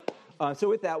So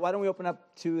with that, why don't we open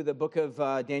up to the book of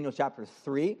Daniel chapter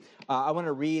 3. I want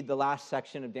to read the last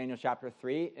section of Daniel chapter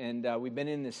 3, and we've been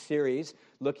in this series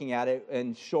looking at it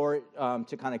in short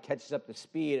to kind of catch us up to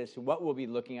speed as to what we'll be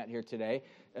looking at here today.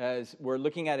 As we're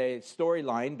looking at a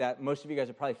storyline that most of you guys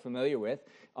are probably familiar with.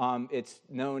 It's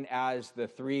known as the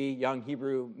three young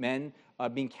Hebrew men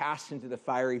being cast into the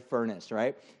fiery furnace,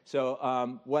 right?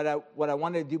 So what I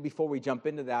wanted to do before we jump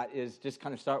into that is just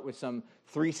kind of start with some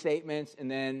three statements and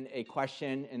then a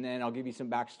question, and then I'll give you some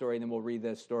backstory, and then we'll read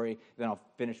the story, then I'll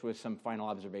finish with some final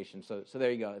observations. So there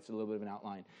you go. It's a little bit of an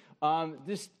outline.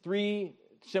 Just three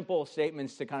simple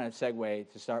statements to kind of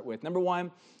segue to start with. Number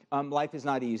one, life is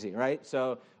not easy, right?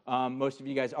 So most of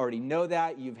you guys already know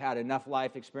that. You've had enough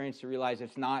life experience to realize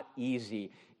it's not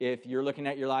easy. If you're looking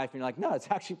at your life and you're like, no, it's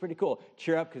actually pretty cool,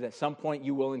 cheer up, because at some point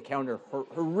you will encounter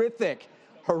horrific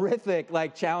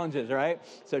like challenges, right?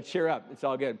 So cheer up. It's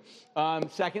all good.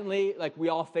 Secondly, like we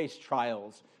all face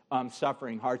trials,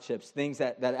 suffering, hardships, things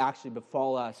that actually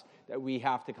befall us that we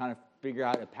have to kind of figure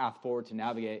out a path forward to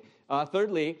navigate.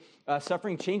 Thirdly,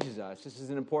 suffering changes us. This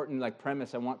is an important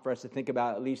premise I want for us to think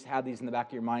about, at least have these in the back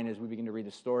of your mind as we begin to read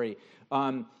the story.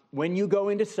 When you go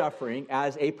into suffering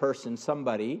as a person,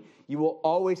 somebody, you will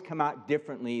always come out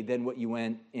differently than what you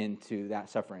went into that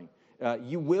suffering.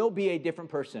 You will be a different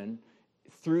person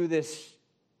through this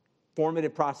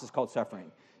formative process called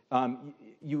suffering.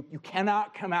 You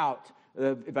cannot come out,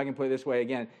 if I can put it this way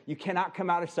again, you cannot come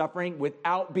out of suffering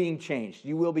without being changed.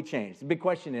 You will be changed. The big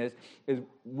question is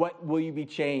what will you be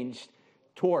changed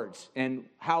towards, and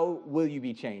how will you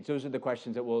be changed? Those are the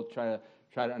questions that we'll try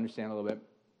to understand a little bit.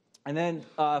 And then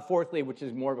fourthly, which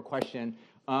is more of a question,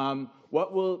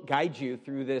 what will guide you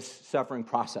through this suffering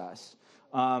process?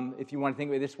 If you want to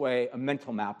think of it this way, a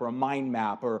mental map or a mind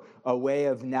map or a way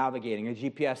of navigating, a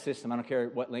GPS system, I don't care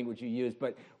what language you use,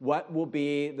 but what will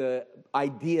be the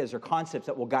ideas or concepts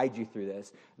that will guide you through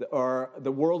this, or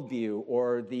the worldview,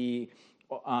 or the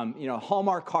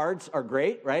Hallmark cards are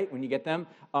great, right? When you get them,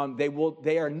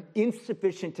 they are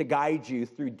insufficient to guide you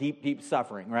through deep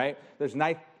suffering, right? There's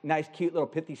nice, cute little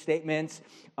pithy statements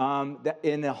that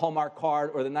in the Hallmark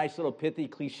card, or the nice little pithy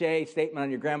cliche statement on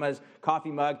your grandma's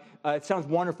coffee mug. It sounds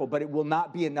wonderful, but it will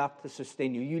not be enough to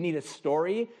sustain you. You need a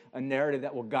story, a narrative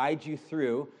that will guide you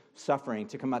through suffering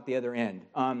to come out the other end.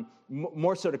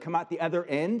 More so to come out the other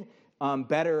end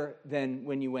better than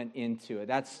when you went into it.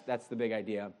 That's the big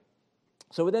idea.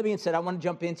 So with that being said, I want to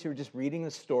jump into just reading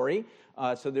the story.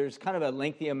 So there's kind of a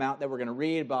lengthy amount that we're going to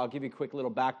read, but I'll give you a quick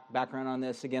little background on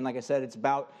this. Again, like I said, it's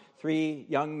about three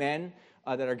young men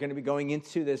that are going to be going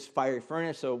into this fiery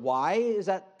furnace. So why is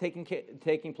that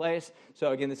taking place?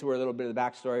 So again, this is where a little bit of the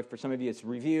backstory. For some of you, it's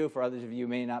review. For others of you who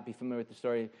may not be familiar with the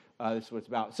story, this is what it's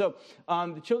about. So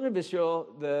the children of Israel,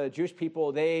 the Jewish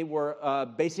people, they were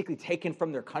basically taken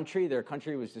from their country. Their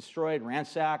country was destroyed,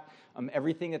 ransacked.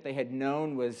 Everything that they had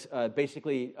known was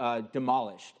basically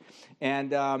demolished.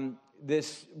 And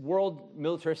this world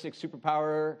militaristic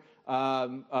superpower,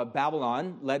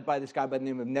 Babylon, led by this guy by the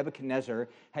name of Nebuchadnezzar,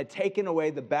 had taken away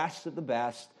the best of the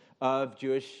best of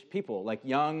Jewish people, like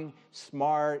young,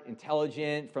 smart,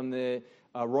 intelligent, from the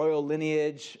royal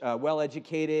lineage,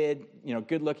 well-educated,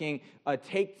 good-looking,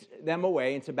 take them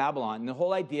away into Babylon. And the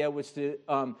whole idea was to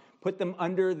put them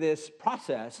under this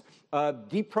process of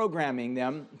deprogramming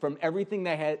them from everything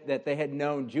that they had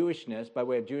known Jewishness by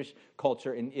way of Jewish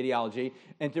culture and ideology,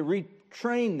 and to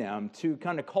retrain them, to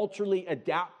kind of culturally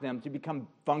adapt them to become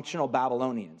functional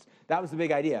Babylonians. That was the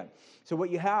big idea. So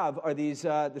what you have are these,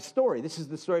 the story. This is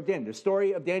the story of Daniel. The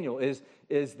story of Daniel is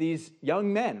these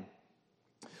young men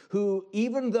who,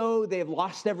 even though they have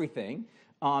lost everything,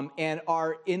 and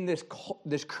are in this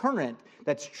current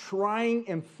that's trying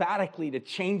emphatically to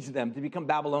change them to become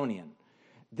Babylonian,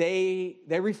 they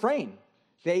refrain.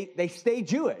 They stay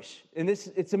Jewish, and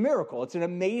it's a miracle. It's an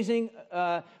amazing,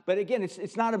 but again,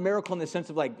 it's not a miracle in the sense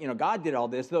of God did all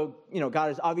this, though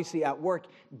God is obviously at work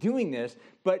doing this,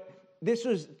 but this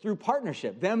was through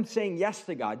partnership, them saying yes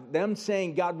to God, them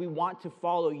saying, God, we want to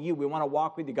follow you. We want to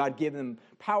walk with you. God gave them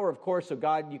power, of course, so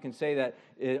God, you can say that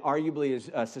it arguably is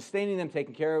sustaining them,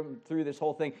 taking care of them through this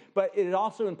whole thing, but it is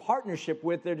also in partnership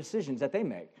with their decisions that they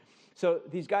make. So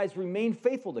these guys remain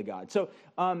faithful to God. So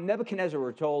Nebuchadnezzar,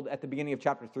 we're told at the beginning of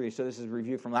chapter 3, so this is a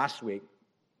review from last week,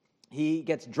 he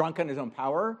gets drunk on his own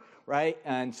power, right?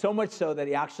 And so much so that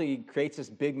he actually creates this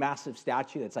big, massive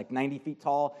statue that's like 90 feet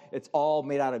tall. It's all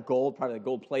made out of gold, probably a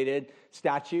gold-plated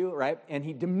statue, right? And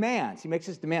he makes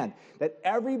this demand that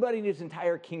everybody in his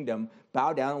entire kingdom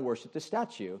bow down and worship the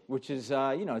statue, which is,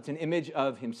 it's an image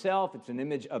of himself. It's an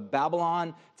image of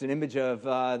Babylon. It's an image of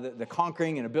the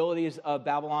conquering and abilities of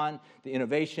Babylon, the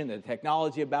innovation, the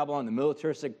technology of Babylon, the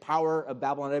militaristic power of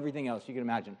Babylon, everything else you can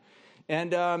imagine.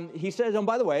 And he says,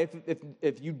 by the way,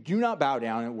 if you do not bow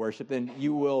down and worship, then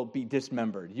you will be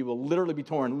dismembered. You will literally be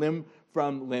torn limb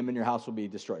from limb, and your house will be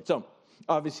destroyed. So,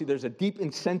 obviously, there's a deep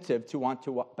incentive to want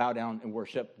to bow down and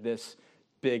worship this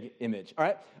big image. All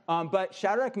right? But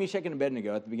Shadrach, Meshach, and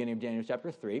Abednego, at the beginning of Daniel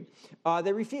chapter 3,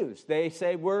 they refuse. They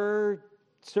say, we're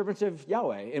servants of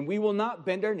Yahweh, and we will not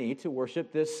bend our knee to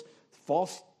worship this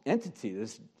false entity,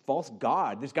 this false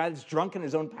god, this guy that's drunk in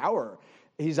his own power.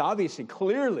 He's obviously,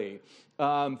 clearly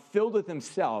filled with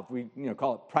himself. We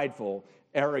call it prideful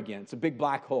arrogance, a big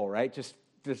black hole, right? Just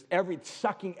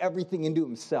sucking everything into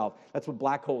himself. That's what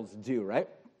black holes do, right?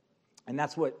 And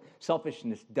that's what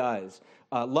selfishness does.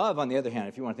 Love, on the other hand,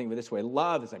 if you want to think of it this way,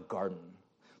 love is a garden.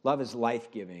 Love is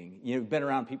life-giving. You've been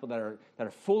around people that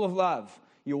are full of love.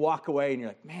 You walk away and you're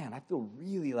like, man, I feel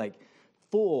really like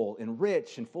full and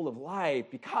rich and full of life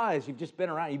because you've just been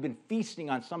around, you've been feasting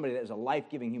on somebody that is a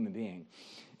life-giving human being.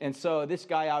 And so this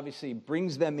guy obviously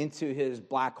brings them into his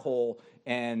black hole,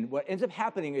 and what ends up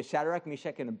happening is Shadrach,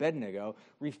 Meshach, and Abednego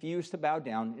refuse to bow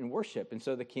down and worship. And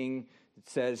so the king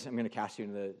says, I'm going to cast you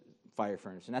into the fire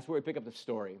furnace. And that's where we pick up the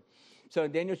story. So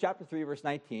in Daniel chapter 3, verse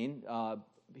 19,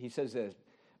 he says this,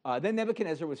 then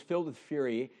Nebuchadnezzar was filled with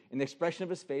fury, and the expression of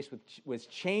his face was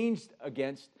changed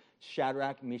against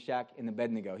Shadrach, Meshach, and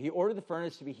Abednego. He ordered the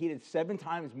furnace to be heated 7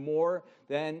 times more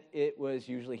than it was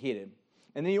usually heated.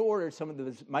 And then he ordered some of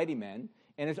his mighty men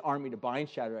and his army to bind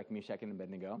Shadrach, Meshach, and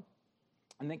Abednego,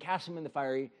 and then cast them in the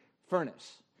fiery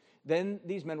furnace. Then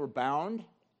these men were bound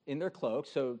in their cloaks,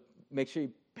 so make sure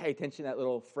you pay attention to that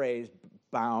little phrase,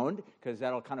 bound, because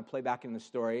that'll kind of play back in the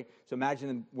story. So imagine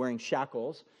them wearing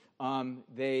shackles.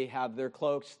 They have their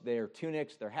cloaks, their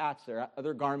tunics, their hats, their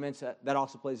other garments. That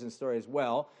also plays in the story as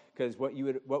well, because what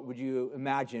would you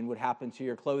imagine would happen to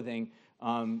your clothing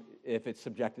if it's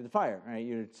subjected to fire, right?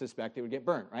 You'd suspect it would get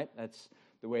burnt, right? That's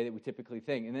the way that we typically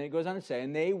think. And then it goes on to say,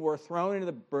 and they were thrown into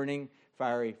the burning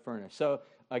fiery furnace. So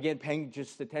again, paying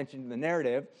just attention to the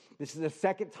narrative, this is the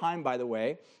second time, by the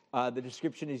way, the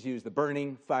description is used, the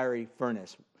burning fiery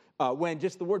furnace. When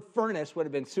just the word furnace would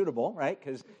have been suitable, right?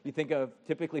 Because you think of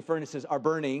typically furnaces are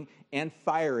burning and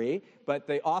fiery, but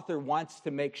the author wants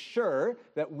to make sure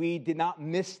that we did not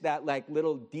miss that like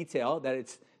little detail, that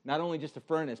it's not only just a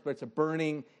furnace, but it's a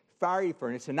burning fiery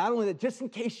furnace. And not only that, just in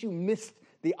case you missed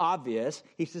the obvious,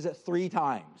 he says it 3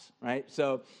 times, right?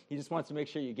 So he just wants to make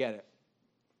sure you get it.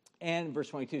 And verse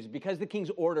 22 is, because the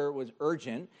king's order was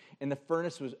urgent and the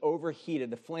furnace was overheated,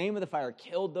 the flame of the fire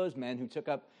killed those men who took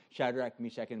up Shadrach,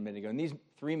 Meshach, and Abednego. And these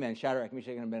 3 men, Shadrach,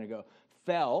 Meshach, and Abednego,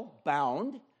 fell,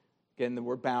 bound, again, the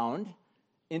word bound,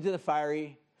 into the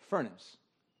fiery furnace.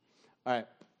 All right,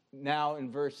 now in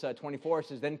verse 24, it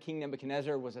says, then King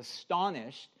Nebuchadnezzar was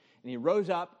astonished, and he rose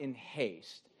up in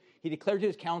haste. He declared to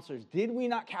his counselors, did we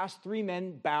not cast 3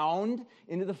 men bound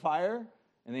into the fire?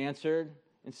 And they answered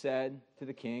and said to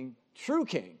the king, true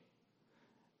king.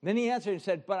 Then he answered and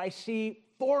said, but I see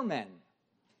 4 men,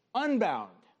 unbound,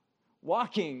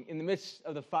 walking in the midst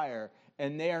of the fire,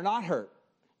 and they are not hurt.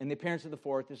 And the appearance of the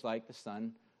 4th is like the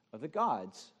son of the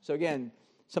gods. So again,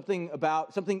 something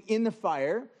in the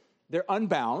fire. They're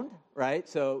unbound, right?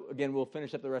 So again, we'll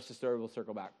finish up the rest of the story. We'll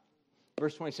circle back.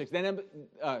 Verse 26.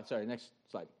 Next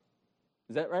slide.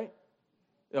 Is that right?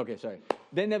 Okay, sorry.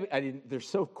 Then they're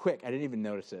so quick, I didn't even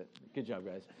notice it. Good job,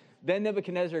 guys. Then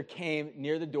Nebuchadnezzar came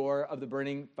near the door of the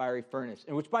burning fiery furnace.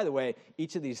 And which, by the way,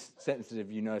 each of these sentences,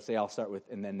 if you notice, they all start with,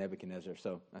 and then Nebuchadnezzar.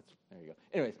 So there you go.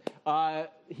 Anyways,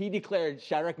 he declared,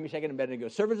 Shadrach, Meshach, and Abednego,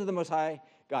 servants of the Most High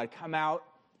God,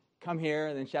 come here.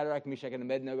 And then Shadrach, Meshach, and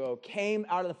Abednego came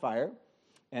out of the fire.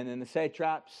 And then the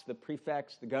satraps, the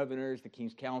prefects, the governors, the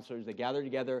king's counselors, they gathered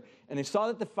together. And they saw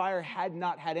that the fire had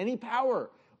not had any power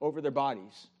over their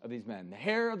bodies of these men. The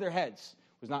hair of their heads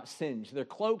was not singed. Their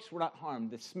cloaks were not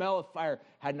harmed. The smell of fire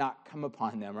had not come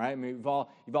upon them, right? I mean, you've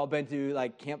all been to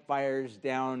like campfires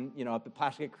down, up at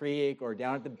Plasket Creek or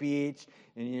down at the beach,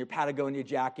 and in your Patagonia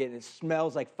jacket, and it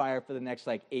smells like fire for the next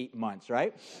 8 months,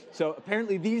 right? So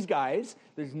apparently these guys,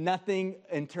 there's nothing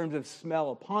in terms of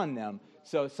smell upon them.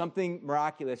 So something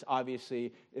miraculous,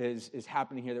 obviously, is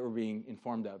happening here that we're being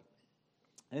informed of.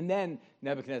 And then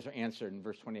Nebuchadnezzar answered in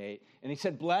verse 28, and he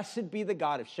said, blessed be the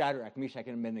God of Shadrach, Meshach,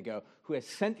 and Abednego, who has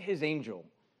sent his angel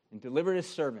and delivered his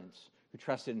servants who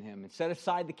trusted in him, and set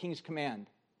aside the king's command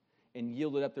and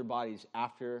yielded up their bodies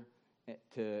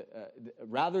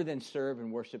rather than serve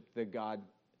and worship the God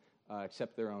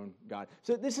except their own God.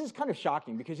 So this is kind of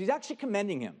shocking because he's actually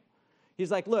commending him.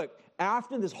 He's like, look,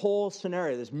 after this whole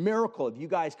scenario, this miracle of you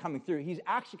guys coming through, he's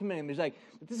actually commending him. He's like,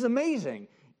 this is amazing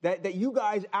that you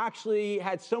guys actually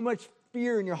had so much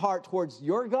fear in your heart towards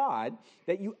your God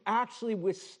that you actually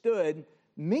withstood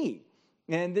me.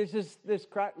 And there's this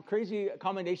crazy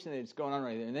commendation that's going on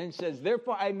right there. And then it says,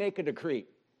 therefore I make a decree.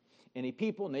 Any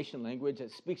people, nation, language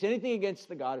that speaks anything against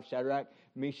the God of Shadrach,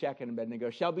 Meshach, and Abednego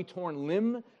shall be torn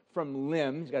limb from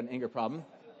limb. He's got an anger problem.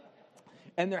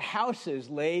 And their houses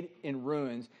laid in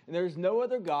ruins. And there is no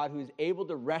other God who is able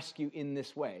to rescue in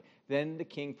this way. Then the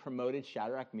king promoted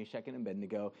Shadrach, Meshach, and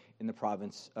Abednego in the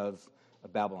province of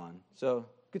Babylon. So,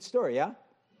 good story, yeah?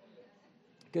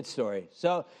 Good story.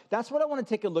 So that's what I want to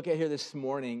take a look at here this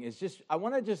morning I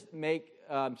want to just make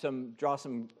draw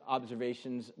some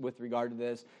observations with regard to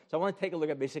this. So I want to take a look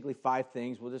at basically 5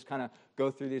 things. We'll just kind of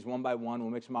go through these one by one.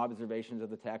 We'll make some observations of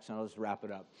the text, and I'll just wrap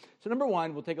it up. So number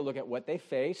 1, we'll take a look at what they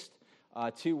faced.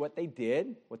 2, what they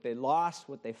did, what they lost,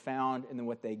 what they found, and then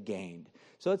what they gained.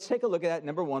 So let's take a look at that.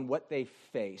 Number 1, what they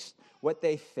faced. What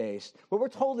they faced. What we're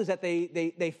told is that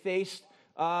they faced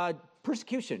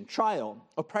persecution, trial,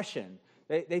 oppression.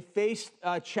 They faced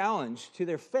a challenge to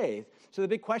their faith. So the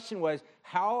big question was,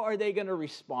 how are they going to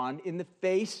respond in the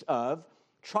face of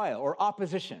trial or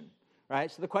opposition, right?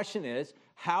 So the question is,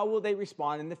 how will they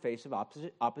respond in the face of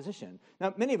opposition?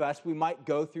 Now, many of us, we might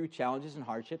go through challenges and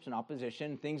hardships and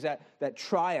opposition, things that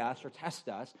try us or test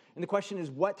us. And the question is,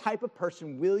 what type of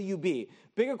person will you be?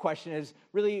 Bigger question is,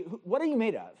 really, what are you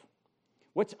made of?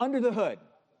 What's under the hood?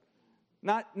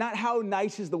 Not how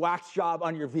nice is the wax job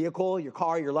on your vehicle, your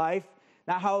car, your life.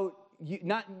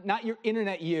 Not your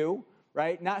internet you,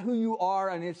 right? Not who you are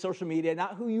on social media,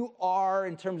 not who you are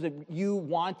in terms of you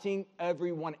wanting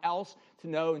everyone else to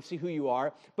know and see who you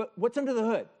are, but what's under the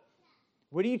hood?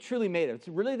 What are you truly made of? It's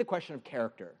really the question of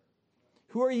character.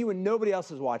 Who are you when nobody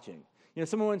else is watching? You know,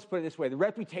 someone once put it this way, the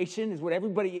reputation is what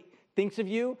everybody thinks of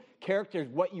you. Character is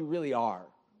what you really are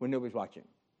when nobody's watching.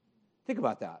 Think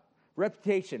about that.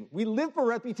 Reputation. We live for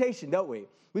reputation, don't we?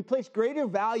 We place greater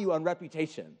value on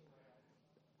reputation.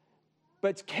 But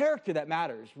it's character that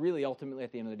matters, really, ultimately,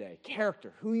 at the end of the day.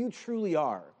 Character, who you truly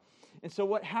are. And so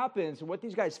what happens, and what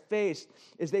these guys faced,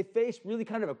 is they faced really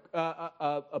kind of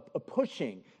a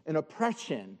pushing, an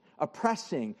oppression,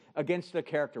 oppressing against their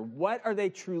character. What are they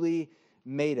truly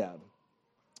made of?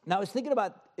 Now, I was thinking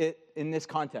about it in this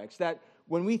context, that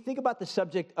when we think about the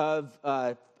subject of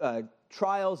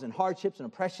trials and hardships and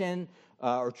oppression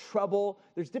or trouble,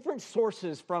 there's different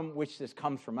sources from which this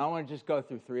comes from. I want to just go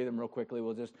through 3 of them real quickly.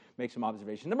 We'll just make some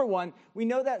observations. Number 1, we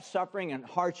know that suffering and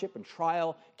hardship and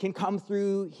trial can come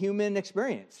through human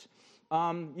experience.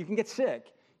 You can get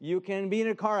sick. You can be in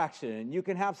a car accident. You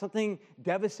can have something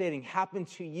devastating happen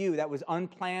to you that was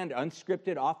unplanned,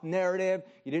 unscripted, off narrative.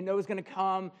 You didn't know it was going to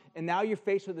come, and now you're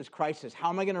faced with this crisis. How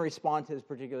am I going to respond to this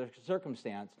particular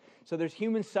circumstance? So there's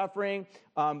human suffering.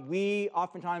 We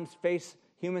oftentimes face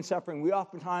human suffering. We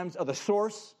oftentimes are the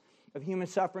source of human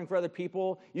suffering for other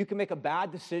people. You can make a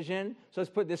bad decision. So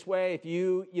let's put it this way. If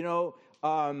you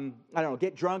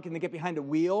get drunk and then get behind a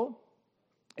wheel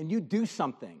and you do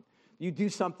something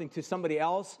to somebody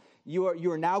else, you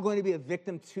are now going to be a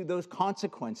victim to those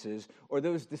consequences or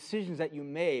those decisions that you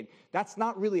made. That's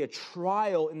not really a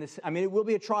trial in this. I mean, it will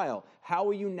be a trial. How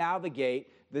will you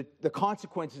navigate the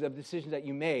consequences of decisions that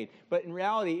you made? But in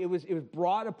reality, it was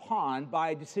brought upon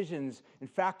by decisions and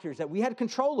factors that we had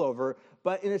control over,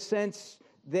 but in a sense,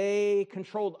 they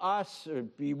controlled us, or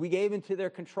we gave into their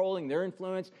controlling, their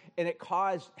influence, and it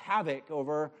caused havoc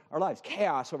over our lives,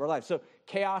 chaos over our lives. So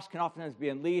chaos can oftentimes be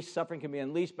unleashed, suffering can be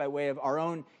unleashed by way of our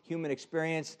own human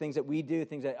experience, things that we do,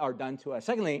 things that are done to us.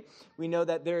 Secondly, we know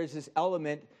that there is this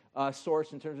element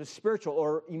source in terms of spiritual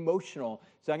or emotional.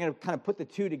 So I'm going to kind of put the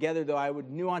 2 together, though I would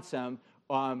nuance them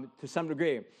to some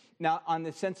degree. Now, on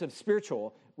the sense of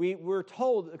spiritual, we're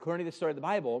told, according to the story of the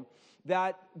Bible,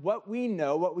 that what we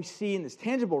know, what we see in this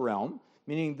tangible realm,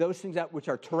 meaning those things which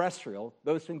are terrestrial,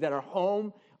 those things that are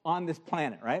home on this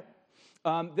planet, right?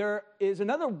 There is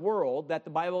another world that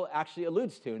the Bible actually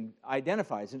alludes to and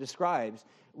identifies and describes.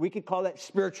 We could call that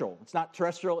spiritual. It's not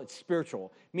terrestrial, it's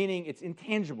spiritual, meaning it's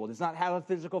intangible. It does not have a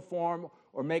physical form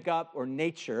or makeup or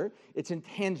nature. It's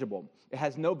intangible. It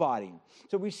has no body.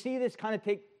 So we see this kind of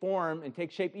take form and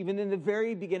take shape even in the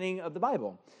very beginning of the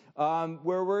Bible,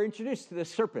 where we're introduced to the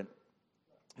serpent,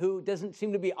 who doesn't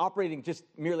seem to be operating just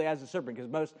merely as a serpent,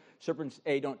 because most serpents,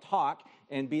 A, don't talk,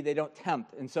 and B, they don't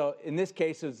tempt. And so in this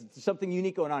case, there's something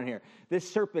unique going on here. This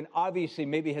serpent obviously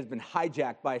maybe has been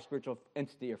hijacked by a spiritual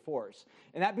entity or force.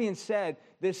 And that being said,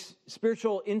 this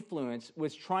spiritual influence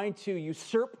was trying to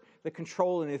usurp the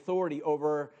control and the authority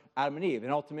over Adam and Eve,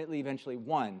 and ultimately eventually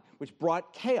won, which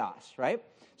brought chaos, right?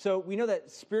 So we know that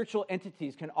spiritual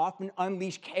entities can often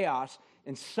unleash chaos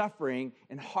and suffering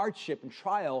and hardship and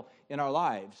trial in our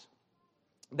lives.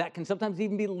 That can sometimes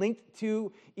even be linked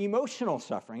to emotional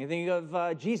suffering. I think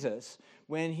of Jesus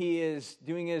when he is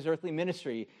doing his earthly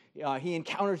ministry. He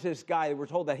encounters this guy. We're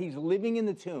told that he's living in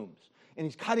the tombs and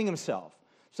he's cutting himself.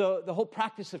 So the whole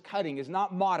practice of cutting is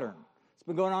not modern. It's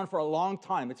been going on for a long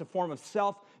time. It's a form of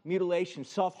self-mutilation,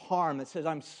 self-harm that says,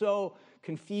 I'm so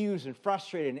confused and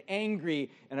frustrated and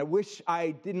angry, and I wish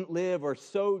I didn't live, or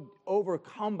so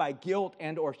overcome by guilt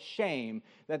and or shame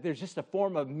that there's just a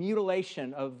form of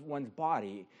mutilation of one's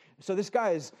body. So this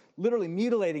guy is literally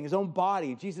mutilating his own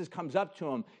body. Jesus comes up to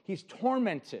him. He's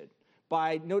tormented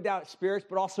by, no doubt, spirits,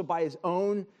 but also by his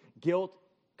own guilt,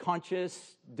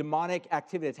 conscious, demonic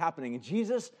activity that's happening. And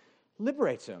Jesus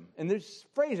liberates him. And this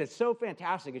phrase is so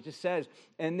fantastic. It just says,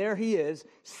 and there he is,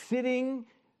 sitting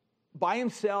by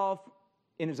himself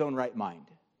in his own right mind.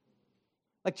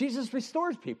 Like, Jesus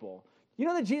restores people. You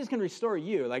know that Jesus can restore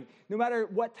you. Like, no matter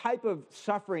what type of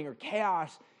suffering or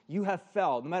chaos you have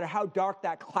felt, no matter how dark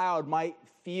that cloud might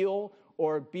feel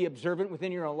or be observant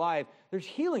within your own life, there's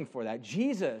healing for that.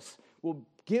 Jesus will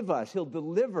give us, he'll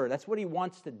deliver. That's what he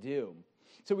wants to do.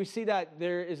 So we see that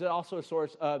there is also a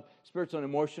source of spiritual and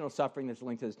emotional suffering that's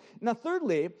linked to this. Now,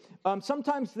 thirdly,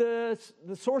 sometimes the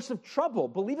source of trouble,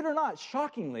 believe it or not,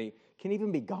 shockingly, can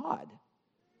even be God.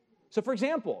 So, for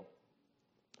example,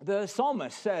 the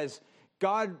psalmist says,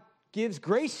 God gives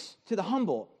grace to the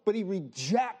humble, but he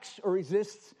rejects or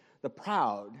resists the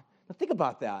proud. Now, think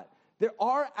about that. There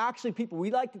are actually people, we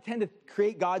like to tend to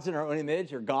create gods in our own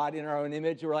image, or God in our own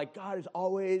image. We're like, God is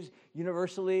always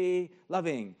universally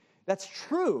loving. That's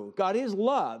true. God is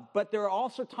love, but there are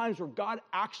also times where God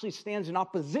actually stands in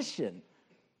opposition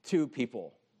to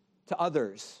people, to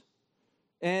others.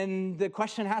 And the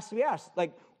question has to be asked,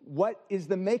 like, what is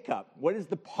the makeup? What is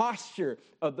the posture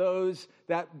of those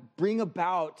that bring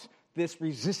about this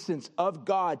resistance of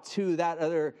God to that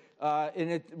other?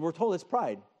 We're told it's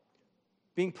pride.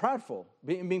 Being proudful,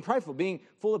 being prideful, being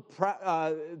full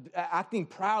of acting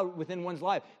proud within one's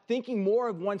life, thinking more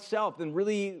of oneself than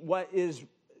really what is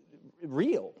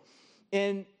real.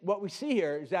 And what we see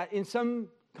here is that in some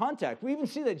context, we even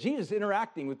see that Jesus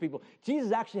interacting with people.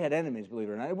 Jesus actually had enemies, believe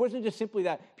it or not. It wasn't just simply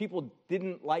that people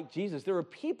didn't like Jesus. There were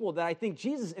people that I think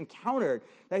Jesus encountered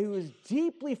that he was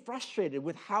deeply frustrated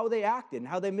with how they acted and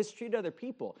how they mistreated other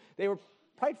people. They were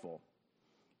prideful.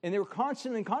 And they were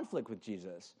constantly in conflict with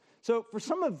Jesus. So for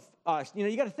some of us,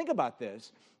 you got to think about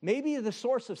this. Maybe the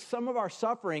source of some of our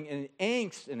suffering and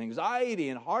angst and anxiety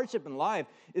and hardship in life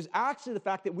is actually the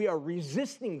fact that we are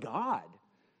resisting God.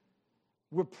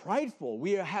 We're prideful.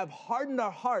 We have hardened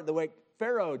our heart the way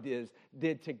Pharaoh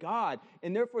did to God.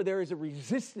 And therefore, there is a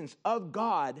resistance of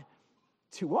God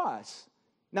to us.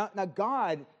 Now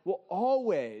God will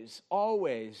always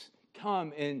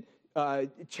come and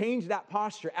change that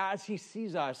posture as he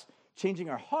sees us changing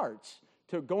our hearts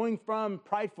to going from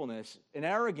pridefulness and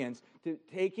arrogance to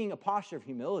taking a posture of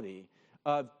humility,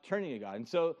 of turning to God. And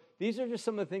so these are just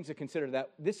some of the things to consider, that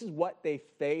this is what they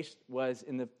faced was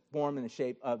in the form and the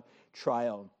shape of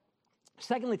trial.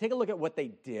 Secondly, take a look at what they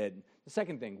did. The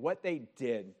second thing, what they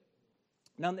did.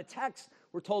 Now in the text,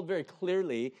 we're told very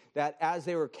clearly that as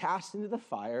they were cast into the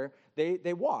fire,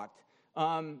 they walked.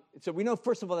 So we know,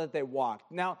 first of all, that they walked.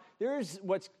 Now, there's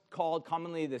what's called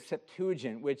commonly the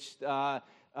Septuagint, which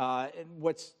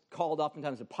what's called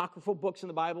oftentimes apocryphal books in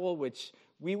the Bible, which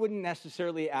we wouldn't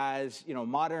necessarily, as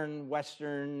modern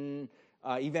Western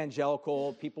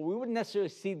evangelical people, we wouldn't necessarily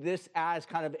see this as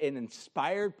kind of an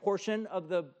inspired portion of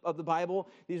the Bible.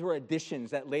 These were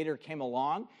additions that later came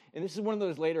along, and this is one of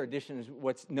those later additions,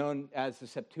 what's known as the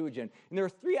Septuagint. And there are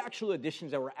 3 actual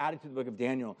additions that were added to the book of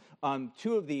Daniel.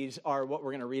 2 of these are what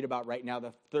we're going to read about right now.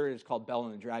 The third is called Bel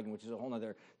and the Dragon, which is a whole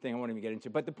other thing I won't even get into.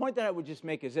 But the point that I would just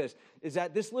make is this, is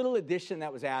that this little addition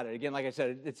that was added, again, like I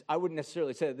said, I wouldn't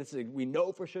necessarily say that this is, we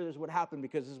know for sure this would happen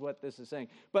because this is what this is saying.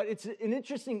 But it's an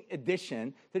interesting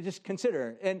addition to just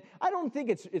consider. And I don't think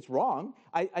it's wrong.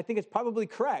 I think it's probably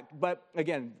correct. But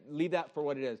again, leave that for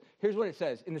what it is. Here's what it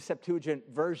says in the Septuagint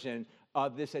version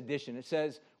of this addition. It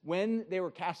says, when they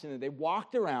were cast into, they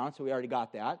walked around, so we already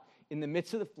got that, in the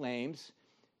midst of the flames,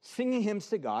 singing hymns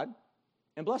to God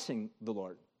and blessing the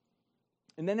Lord.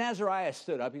 And then Azariah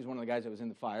stood up. He's one of the guys that was in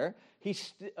the fire. He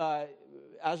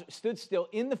stood still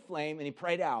in the flame, and he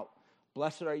prayed out,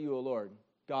 "Blessed are you, O Lord,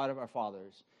 God of our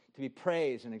fathers, to be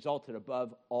praised and exalted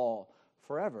above all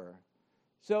forever.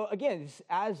 So again,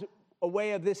 as a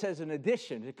way of this as an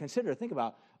addition to consider, think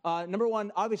about. Number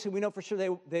one, obviously we know for sure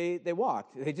they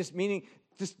walked. They just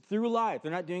through life.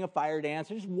 They're not doing a fire dance.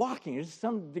 They're just walking. There's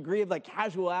some degree of like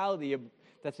casuality, if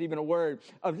that's even a word,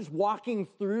 of just walking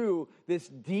through this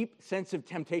deep sense of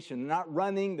temptation. They're not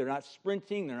running. They're not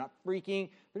sprinting. They're not freaking.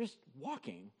 They're just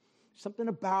walking. Something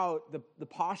about the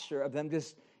posture of them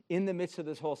just in the midst of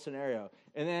this whole scenario.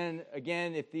 And then,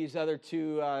 again, if these other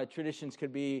two traditions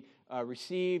could be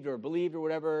received or believed or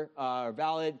whatever, or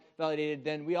validated,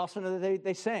 then we also know that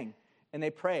they sang and they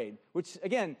prayed, which,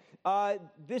 again,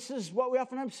 this is what we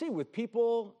oftentimes see with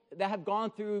people that have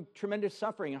gone through tremendous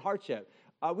suffering and hardship.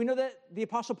 We know that the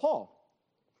Apostle Paul,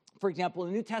 for example,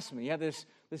 in the New Testament, you have this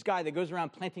guy that goes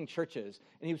around planting churches,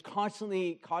 and he was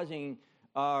constantly causing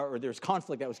or there's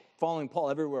conflict that was following Paul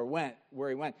everywhere where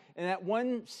he went. And at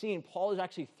one scene, Paul is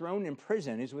actually thrown in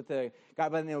prison. He's with a guy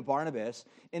by the name of Barnabas.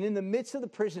 And in the midst of the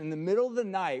prison, in the middle of the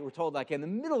night, we're told, like in the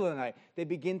middle of the night, they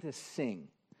begin to sing.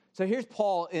 So here's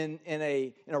Paul in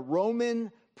a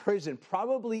Roman prison,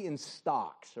 probably in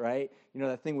stocks, right? You know,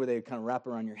 that thing where they kind of wrap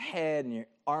around your head and your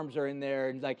arms are in there.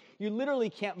 And like, you literally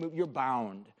can't move. You're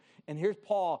bound. And here's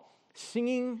Paul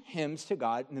singing hymns to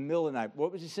God in the middle of the night.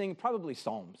 What was he singing? Probably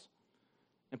Psalms.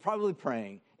 And probably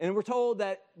praying. And we're told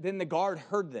that then the guard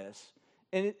heard this.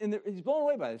 And he's blown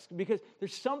away by this because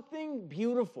there's something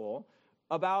beautiful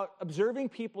about observing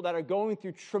people that are going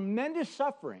through tremendous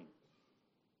suffering.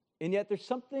 And yet there's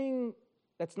something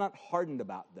that's not hardened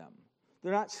about them.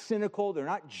 They're not cynical. They're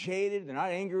not jaded. They're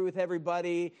not angry with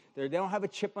everybody. They don't have a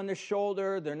chip on their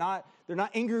shoulder. They're not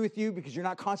angry with you because you're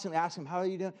not constantly asking them, how are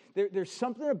you doing? There's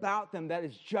something about them that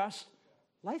is just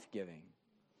life-giving.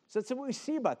 So that's what we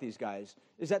see about these guys,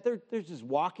 is that they're just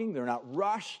walking. They're not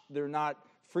rushed. They're not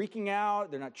freaking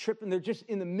out. They're not tripping. They're just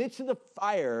in the midst of the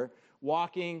fire,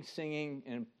 walking, singing,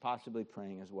 and possibly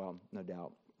praying as well, no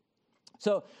doubt.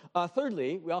 So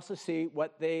thirdly, we also see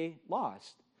what they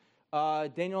lost.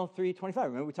 Daniel 3:25.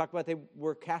 Remember we talked about they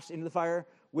were cast into the fire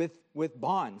with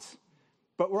bonds.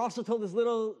 But we're also told this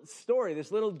little story,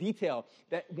 this little detail,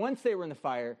 that once they were in the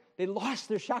fire, they lost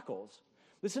their shackles.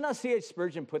 Listen to how C.H.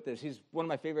 Spurgeon put this. He's one of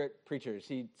my favorite preachers.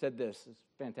 He said this. It's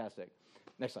fantastic.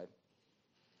 Next slide.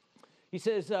 He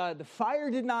says, the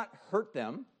fire did not hurt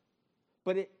them,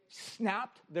 but it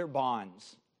snapped their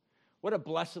bonds. What a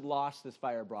blessed loss this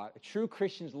fire brought. A true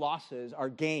Christian's losses are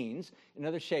gains in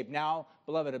another shape. Now,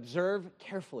 beloved, observe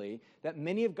carefully that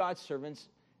many of God's servants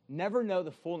never know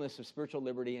the fullness of spiritual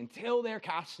liberty until they're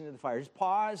cast into the fire. Just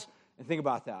pause and think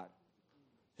about that.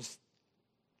 Just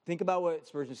think about what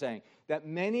Spurgeon's saying. That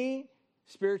many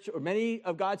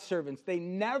of God's servants, they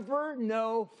never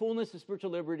know fullness of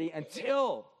spiritual liberty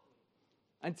until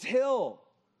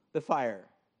the fire.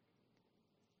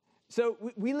 So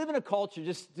we live in a culture,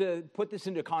 just to put this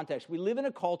into context, we live in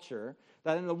a culture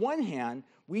that on the one hand,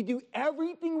 we do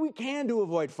everything we can to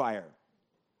avoid fire.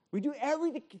 We do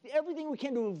everything we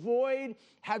can to avoid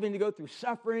having to go through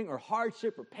suffering or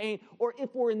hardship or pain, or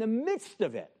if we're in the midst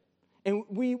of it. And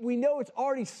we know it's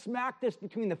already smacked us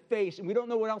between the face, and we don't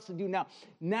know what else to do now.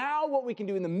 Now what we can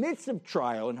do in the midst of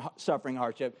trial and suffering,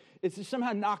 hardship, is to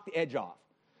somehow knock the edge off.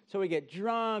 So we get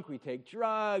drunk, we take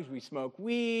drugs, we smoke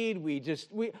weed,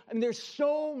 there's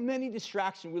so many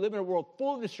distractions. We live in a world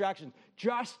full of distractions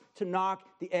just to knock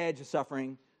the edge of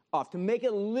suffering off, to make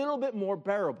it a little bit more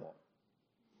bearable.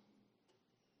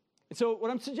 And so what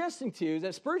I'm suggesting to you is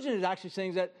that Spurgeon is actually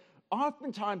saying that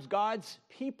oftentimes God's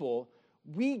people,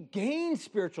 we gain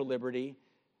spiritual liberty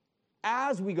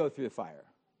as we go through the fire.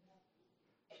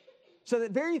 So the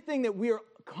very thing that we are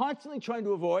constantly trying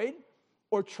to avoid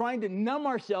or trying to numb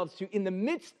ourselves to in the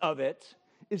midst of it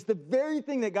is the very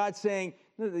thing that God's saying,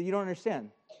 no, you don't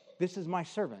understand. This is my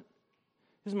servant.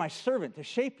 This is my servant to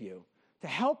shape you, to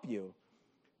help you,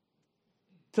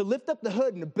 to lift up the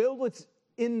hood and to build what's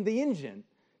in the engine,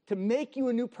 to make you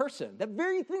a new person. That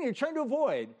very thing you're trying to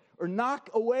avoid or knock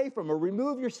away from or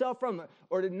remove yourself from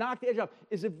or to knock the edge off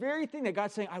is the very thing that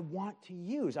God's saying, I want to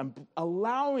use. I'm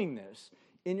allowing this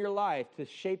in your life to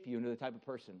shape you into the type of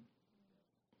person.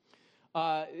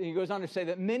 He goes on to say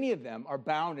that many of them are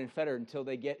bound and fettered until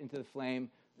they get into the flame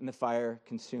and the fire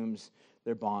consumes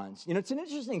their bonds. You know, it's an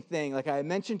interesting thing, like I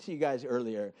mentioned to you guys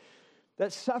earlier,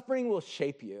 that suffering will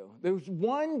shape you. There's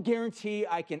one guarantee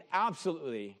I can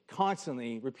absolutely,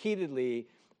 constantly, repeatedly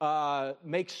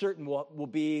make certain will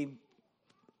be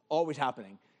always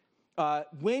happening.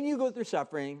 When you go through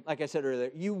suffering, like I said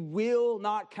earlier, you will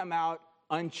not come out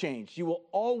unchanged. You will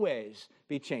always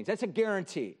be changed. That's a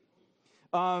guarantee.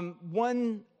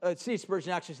 C.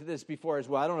 Spurgeon actually said this before as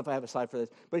well. I don't know if I have a slide for this,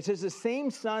 but he says, the same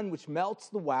sun which melts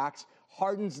the wax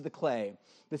hardens the clay.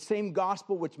 The same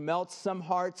gospel which melts some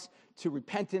hearts to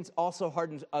repentance also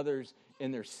hardens others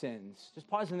in their sins. Just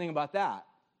pause and think about that.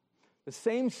 The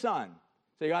same sun.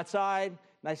 So you're outside,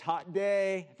 nice hot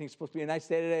day. I think it's supposed to be a nice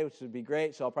day today, which would be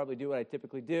great. So I'll probably do what I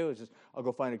typically do, is just I'll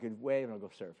go find a good wave and I'll go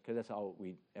surf, because that's all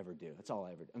we ever do. That's all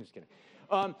I ever do. I'm just kidding.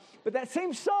 But that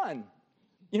same sun,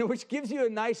 which gives you a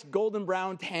nice golden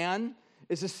brown tan,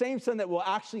 is the same sun that will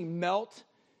actually melt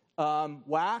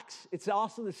wax. It's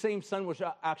also the same sun which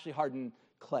will actually harden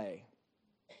clay.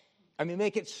 I mean,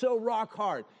 make it so rock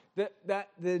hard. That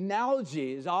the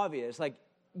analogy is obvious, like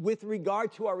with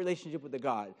regard to our relationship with the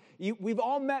God. We've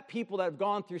all met people that have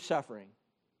gone through suffering.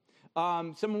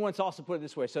 Someone once also put it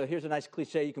this way, so here's a nice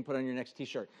cliche you can put on your next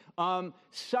t-shirt.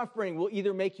 Suffering will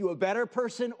either make you a better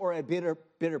person or a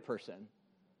bitter person.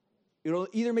 It'll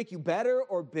either make you better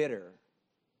or bitter.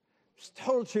 There's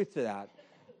total truth to that.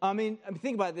 I mean,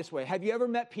 think about it this way. Have you ever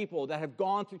met people that have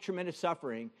gone through tremendous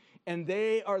suffering, and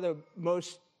they are the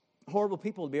most horrible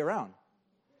people to be around?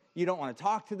 You don't want to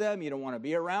talk to them. You don't want to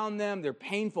be around them. They're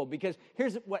painful, because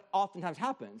here's what oftentimes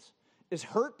happens, is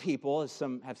hurt people, as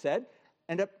some have said,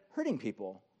 end up hurting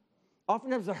people.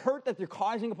 Oftentimes the hurt that they're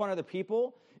causing upon other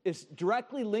people is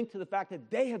directly linked to the fact that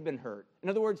they have been hurt. In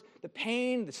other words, the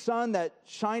pain, the sun that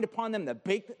shined upon them, that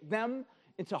baked them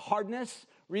into hardness,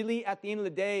 really at the end of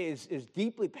the day is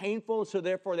deeply painful, so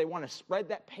therefore they want to spread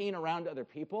that pain around to other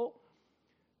people.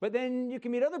 But then you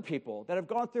can meet other people that have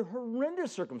gone through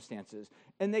horrendous circumstances,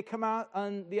 and they come out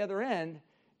on the other end,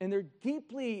 and they're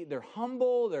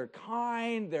humble, they're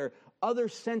kind, they're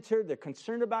other-centered, they're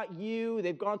concerned about you,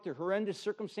 they've gone through horrendous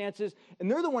circumstances, and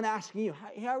they're the one asking you,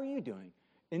 how are you doing?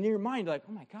 And in your mind, you're like,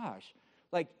 oh my gosh,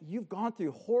 like you've gone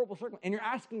through horrible circumstances, and you're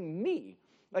asking me,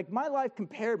 like my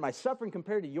suffering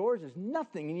compared to yours is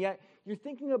nothing, and yet you're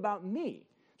thinking about me.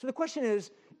 So the question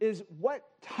is what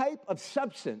type of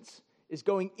substance is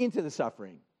going into the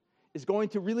suffering, is going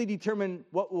to really determine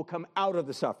what will come out of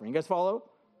the suffering. You guys follow?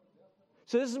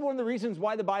 So this is one of the reasons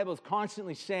why the Bible is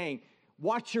constantly saying,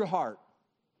 watch your heart,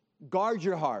 guard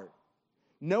your heart,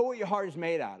 know what your heart is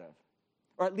made out of.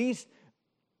 Or at least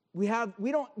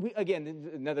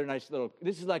another nice little,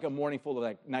 this is like a morning full of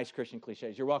like nice Christian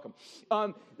cliches. You're welcome.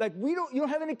 You don't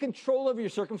have any control over your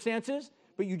circumstances,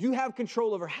 but you do have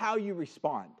control over how you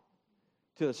respond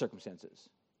to the circumstances.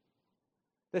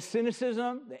 The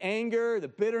cynicism, the anger, the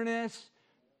bitterness,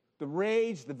 the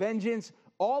rage, the vengeance,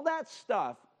 all that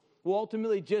stuff will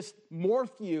ultimately just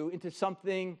morph you into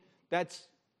something that's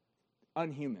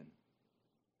unhuman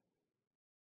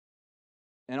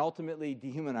and ultimately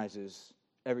dehumanizes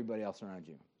everybody else around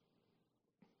you.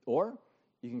 Or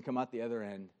you can come out the other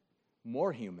end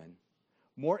more human,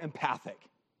 more empathic,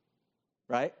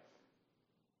 right?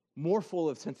 More full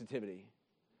of sensitivity,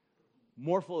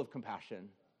 more full of compassion,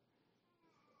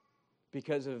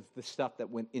 because of the stuff that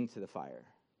went into the fire,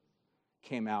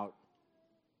 came out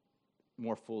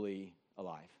more fully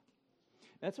alive.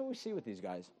 And that's what we see with these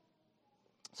guys.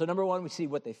 So number one, we see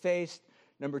what they faced.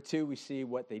 Number two, we see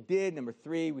what they did. Number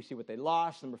three, we see what they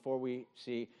lost. Number four, we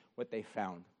see what they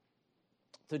found.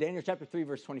 So Daniel chapter 3,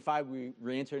 verse 25, we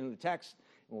re-enter into the text,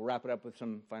 and we'll wrap it up with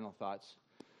some final thoughts.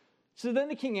 So then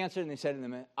the king answered, and they said to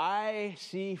them, I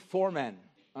see 4 men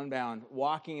unbound,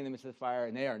 walking in the midst of the fire,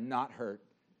 and they are not hurt.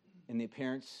 And the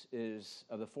appearance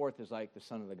of the fourth is like the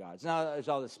son of the gods. Now, there's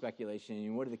all this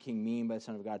speculation. What did the king mean by the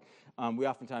son of God? We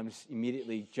oftentimes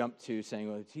immediately jump to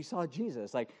saying, well, he saw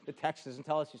Jesus. Like, the text doesn't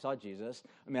tell us he saw Jesus.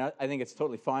 I mean, I think it's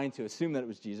totally fine to assume that it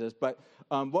was Jesus. But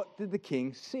what did the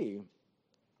king see?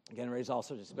 Again, it raises all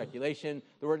sorts of speculation.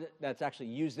 The word that's actually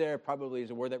used there probably is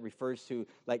a word that refers to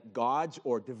like gods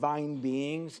or divine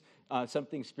beings,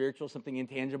 something spiritual, something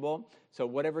intangible. So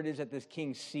whatever it is that this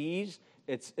king sees,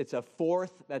 it's a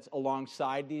fourth that's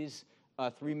alongside these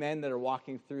 3 men that are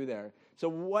walking through there. So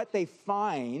what they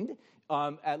find,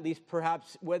 at least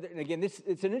perhaps, and again,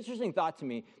 it's an interesting thought to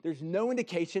me. There's no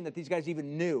indication that these guys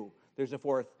even knew there's a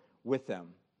fourth with them.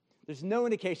 There's no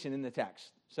indication in the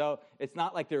text. So it's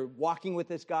not like they're walking with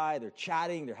this guy, they're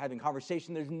chatting, they're having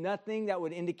conversation. There's nothing that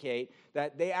would indicate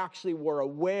that they actually were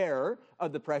aware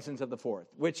of the presence of the fourth,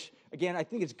 which, again, I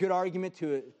think it's a good argument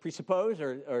to presuppose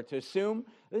or to assume.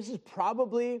 This is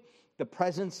probably the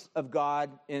presence of God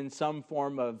in some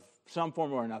form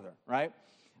or another, right?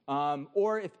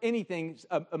 Or if anything,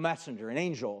 a messenger, an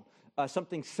angel,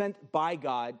 something sent by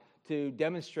God to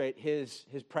demonstrate his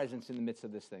presence in the midst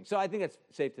of this thing. So I think it's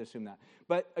safe to assume that.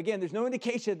 But again, there's no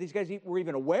indication that these guys were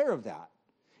even aware of that.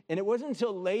 And it wasn't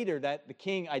until later that the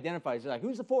king identifies, like,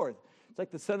 who's the fourth? It's like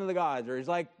the son of the gods, or he's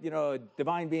like, a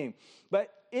divine being.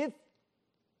 But if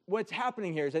what's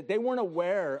happening here is that they weren't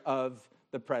aware of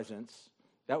the presence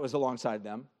that was alongside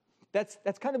them, that's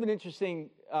kind of an interesting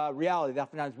reality that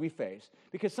oftentimes we face.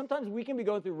 Because sometimes we can be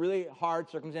going through really hard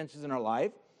circumstances in our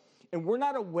life, and we're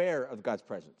not aware of God's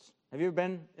presence. Have you ever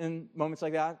been in moments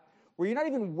like that? Where you're not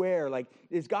even aware, like,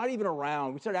 is God even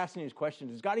around? We start asking these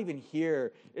questions. Is God even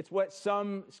here? It's what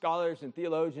some scholars and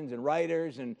theologians and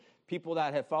writers and people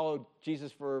that have followed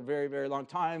Jesus for a very, very long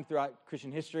time throughout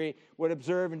Christian history would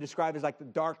observe and describe as like the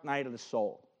dark night of the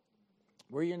soul.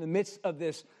 Where you're in the midst of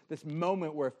this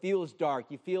moment where it feels dark.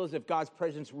 You feel as if God's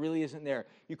presence really isn't there.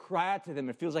 You cry out to them.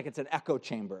 It feels like it's an echo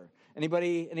chamber.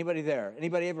 Anybody there?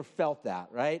 Anybody ever felt that,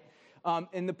 right?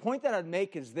 And the point that I'd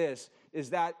make is this,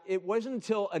 is that it wasn't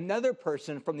until another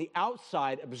person from the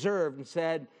outside observed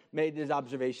and made his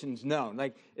observations known.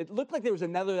 Like, it looked like there was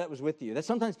another that was with you. That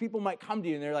sometimes people might come to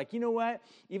you and they're like, you know what?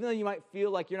 Even though you might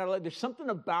feel like you're not allowed, there's something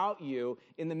about you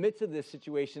in the midst of this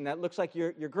situation that looks like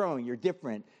you're growing, you're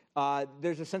different.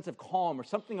 There's a sense of calm or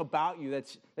something about you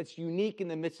that's unique in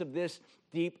the midst of this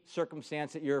deep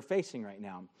circumstance that you're facing right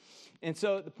now. And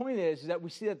so the point is that we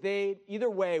see that they, either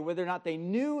way, whether or not they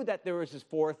knew that there was this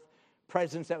fourth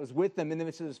presence that was with them in the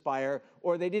midst of this fire,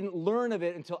 or they didn't learn of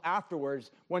it until afterwards,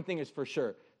 one thing is for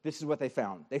sure. This is what they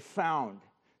found. They found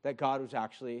that God was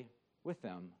actually with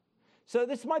them. So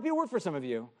this might be a word for some of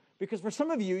you, because for some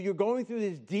of you, you're going through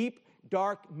these deep,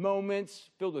 dark moments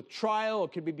filled with trial.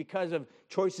 It could be because of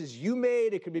choices you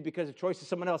made. It could be because of choices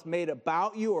someone else made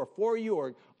about you or for you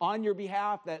or on your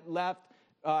behalf that left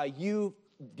you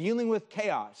dealing with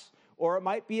chaos. Or it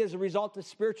might be as a result of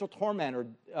spiritual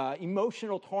torment or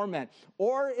emotional torment.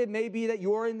 Or it may be that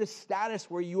you are in this status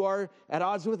where you are at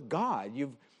odds with God.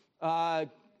 You've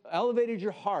elevated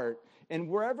your heart. And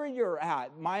wherever you're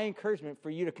at, my encouragement for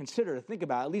you to consider, to think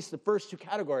about at least the first two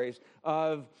categories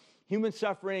of human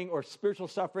suffering or spiritual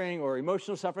suffering or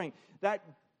emotional suffering, that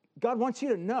God wants you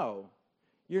to know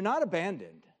you're not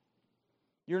abandoned.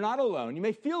 You're not alone. You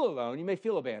may feel alone. You may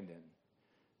feel abandoned.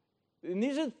 And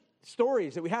these are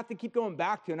stories that we have to keep going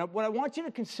back to. And what I want you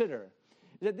to consider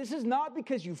is that this is not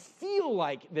because you feel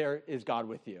like there is God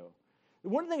with you. The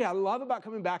one thing I love about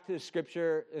coming back to the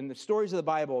scripture and the stories of the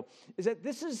Bible is that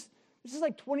this is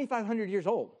like 2,500 years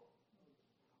old,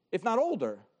 if not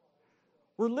older.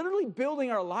 We're literally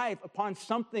building our life upon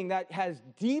something that has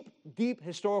deep, deep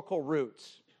historical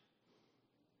roots.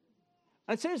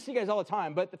 I say this to you guys all the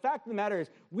time, but the fact of the matter is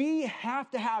we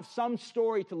have to have some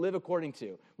story to live according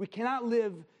to. We cannot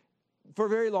live for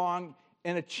very long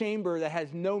in a chamber that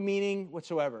has no meaning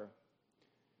whatsoever.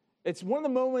 It's one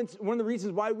of the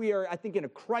reasons why we are, I think, in a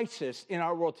crisis in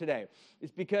our world today.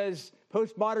 Is because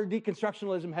postmodern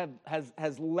deconstructionalism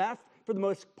has left, for the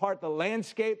most part, the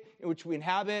landscape in which we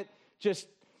inhabit, just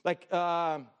like,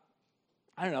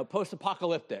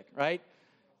 post-apocalyptic, right?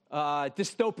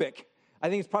 Dystopic. I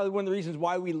think it's probably one of the reasons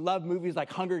why we love movies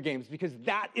like Hunger Games, because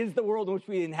that is the world in which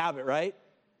we inhabit, right?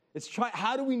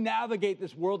 How do we navigate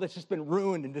this world that's just been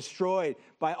ruined and destroyed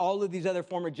by all of these other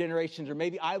former generations, or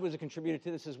maybe I was a contributor to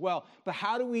this as well, but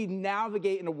how do we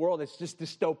navigate in a world that's just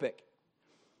dystopic?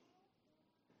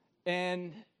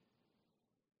 And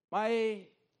my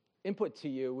input to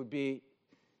you would be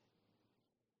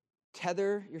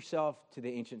tether yourself to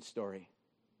the ancient story.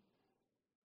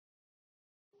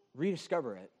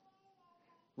 Rediscover it.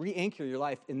 Re-anchor your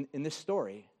life in this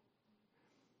story.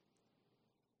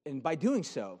 And by doing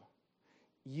so,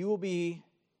 you will be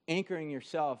anchoring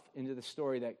yourself into the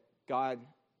story that God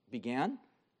began,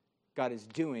 God is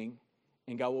doing,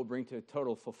 and God will bring to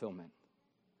total fulfillment.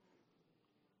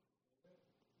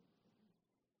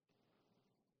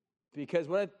 Because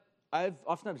what I've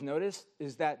oftentimes noticed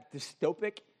is that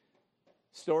dystopic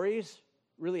stories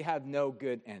really have no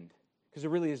good end. Because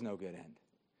there really is no good end.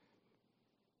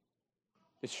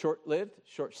 It's short-lived,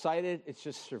 short-sighted, it's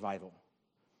just survival.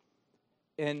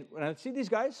 And when I see these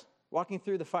guys walking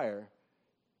through the fire,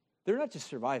 they're not just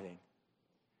surviving.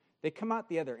 They come out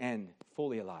the other end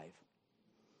fully alive.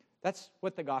 That's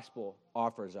what the gospel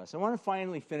offers us. I want to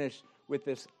finally finish with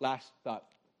this last thought,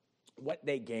 what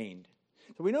they gained.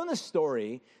 So we know in the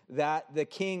story that the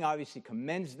king obviously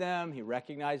commends them. He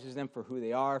recognizes them for who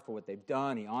they are, for what they've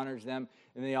done. He honors them.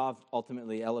 And then he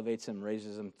ultimately elevates them,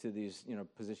 raises them to these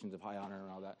positions of high honor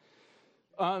and all that.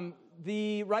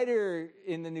 The writer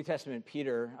in the New Testament,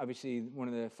 Peter, obviously one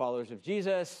of the followers of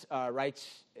Jesus,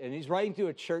 writes, and he's writing to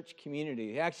a church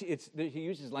community. He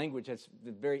uses language that's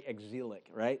very exilic,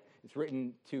 right? It's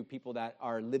written to people that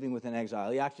are living within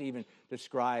exile. He actually even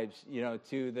describes,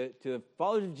 to the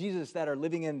followers of Jesus that are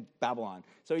living in Babylon.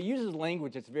 So he uses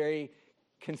language that's very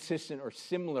consistent or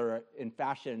similar in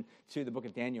fashion to the book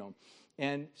of Daniel.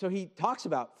 And so he talks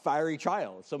about fiery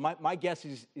trials. So my guess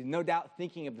is no doubt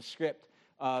thinking of the script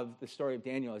of the story of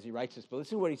Daniel as he writes this. But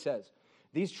listen to what he says.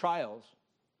 These trials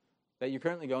that you're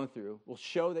currently going through will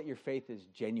show that your faith is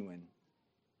genuine.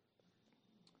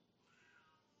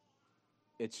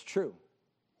 It's true.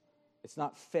 It's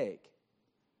not fake.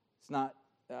 It's not,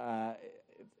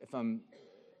 if I'm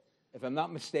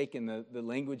not mistaken, the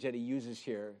language that he uses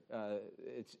here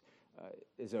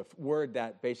is a word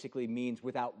that basically means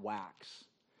without wax.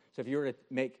 So if you were to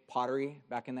make pottery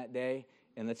back in that day,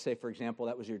 and let's say, for example,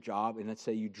 that was your job, and let's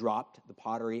say you dropped the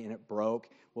pottery and it broke,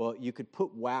 well, you could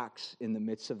put wax in the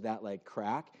midst of that, like,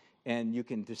 crack, and you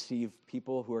can deceive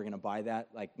people who are going to buy that,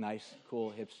 like, nice,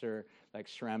 cool, hipster, like,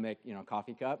 ceramic,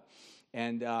 coffee cup.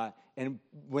 And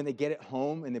when they get it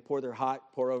home and they pour their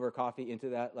hot pour-over coffee into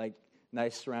that, like,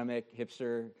 nice ceramic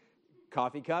hipster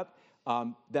coffee cup,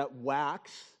 that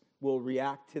wax will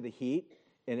react to the heat,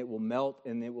 and it will melt,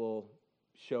 and it will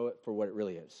show it for what it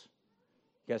really is.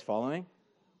 You guys following?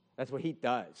 That's what heat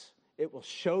does. It will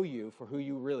show you for who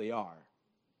you really are.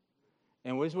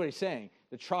 And what is what he's saying?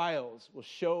 The trials will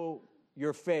show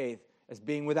your faith as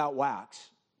being without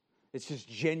wax. It's just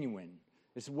genuine.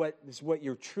 This is what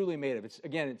you're truly made of. It's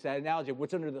that analogy of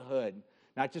what's under the hood.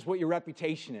 Not just what your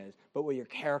reputation is, but what your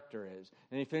character is.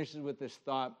 And he finishes with this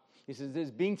thought. He says, this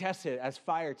is being tested as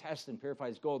fire tests and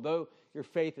purifies gold, though your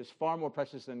faith is far more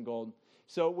precious than gold.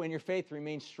 So when your faith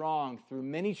remains strong through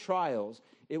many trials,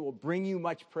 it will bring you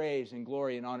much praise and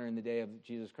glory and honor in the day of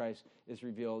Jesus Christ is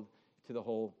revealed to the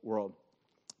whole world.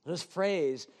 This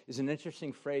phrase is an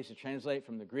interesting phrase to translate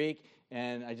from the Greek,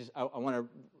 and I want to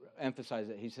emphasize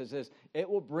it. He says this, it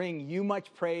will bring you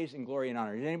much praise and glory and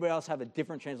honor. Does anybody else have a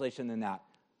different translation than that?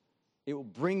 It will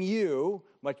bring you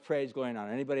much praise, glory, and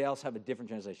honor. Anybody else have a different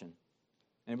translation?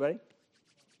 Anybody?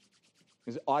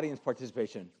 Is audience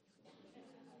participation?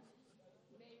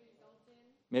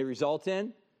 May result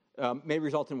in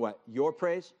what? Your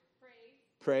praise?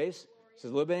 Praise. It's a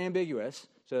little bit ambiguous.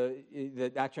 So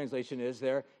that translation is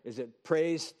there. Is it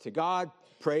praise to God?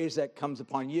 Praise that comes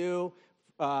upon you?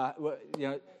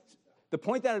 The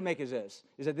point that I'd make is this,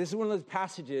 is that this is one of those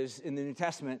passages in the New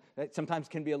Testament that sometimes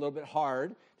can be a little bit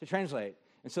hard to translate.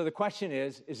 And so the question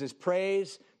is this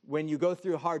praise when you go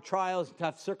through hard trials,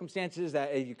 tough circumstances,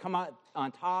 that you come out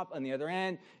on top on the other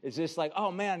end? Is this like,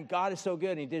 oh man, God is so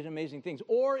good and he did amazing things?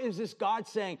 Or is this God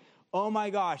saying, oh my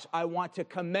gosh, I want to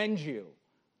commend you?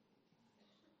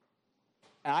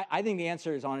 And I think the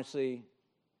answer is honestly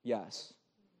yes.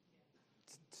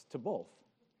 It's to both.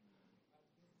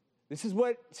 This is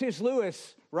what C.S.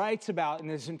 Lewis writes about in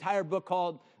this entire book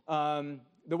called The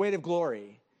Weight of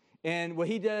Glory. And what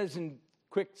he does in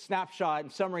quick snapshot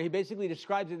and summary, he basically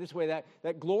describes it this way,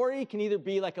 that glory can either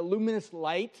be like a luminous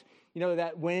light,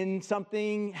 that when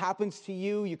something happens to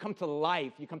you, you come to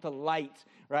life, you come to light,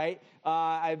 right?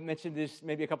 I mentioned this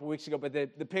maybe a couple weeks ago, but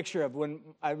the picture of when,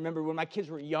 I remember when my kids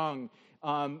were young,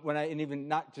 and even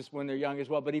not just when they're young as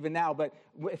well, but even now, but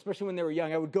especially when they were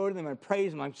young, I would go to them and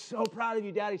praise them. I'm so proud of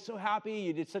you, Daddy, so happy.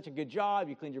 You did such a good job.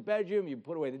 You cleaned your bedroom. You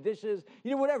put away the dishes. You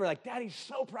did whatever. Like, Daddy's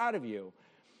so proud of you.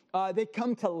 They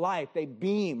come to life. They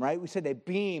beam, right? We said they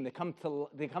beam. They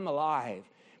come alive.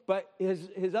 But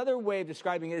his other way of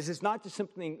describing it is it's not just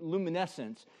something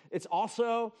luminescence. It's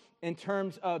also in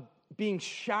terms of being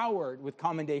showered with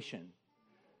commendation.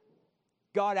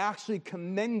 God actually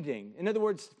commending. In other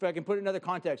words, if I can put it in another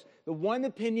context, the one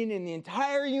opinion in the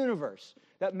entire universe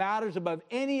that matters above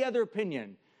any other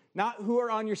opinion, not who are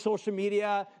on your social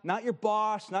media, not your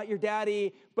boss, not your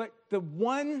daddy, but the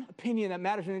one opinion that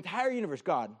matters in the entire universe,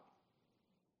 God.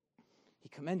 He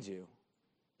commends you.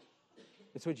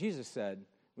 It's what Jesus said.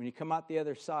 When you come out the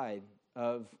other side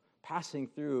of passing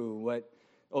through what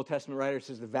Old Testament writer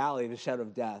says, the valley, the shadow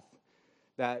of death,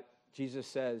 that Jesus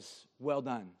says, well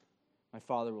done. My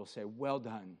Father will say, well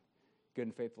done, good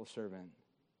and faithful servant.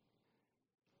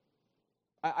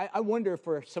 I wonder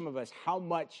for some of us how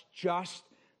much just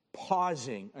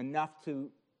pausing enough to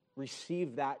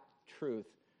receive that truth,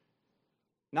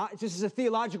 not just as a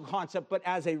theological concept, but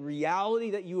as a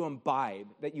reality that you imbibe,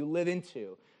 that you live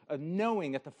into, of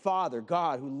knowing that the Father,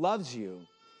 God, who loves you,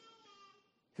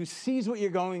 who sees what you're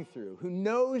going through, who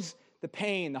knows the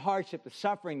pain, the hardship, the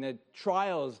suffering, the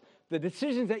trials, the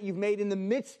decisions that you've made in the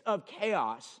midst of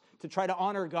chaos to try to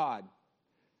honor God,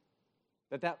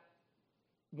 that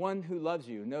one who loves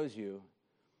you, knows you,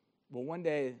 will one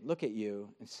day look at you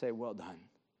and say, well done,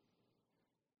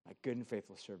 my good and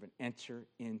faithful servant, enter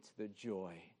into the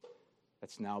joy that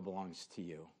now belongs to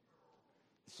you.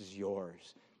 This is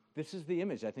yours. This is the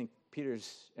image I think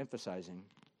Peter's emphasizing.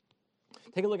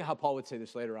 Take a look at how Paul would say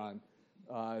this later on.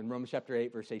 In Romans chapter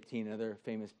 8, verse 18, another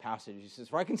famous passage. He says,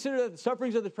 "For I consider that the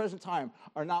sufferings of the present time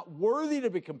are not worthy to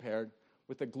be compared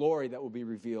with the glory that will be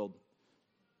revealed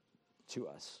to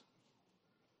us."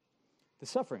 The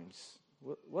sufferings,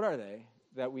 what are they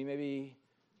that we may be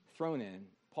thrown in?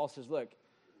 Paul says, look,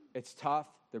 it's tough,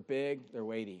 they're big, they're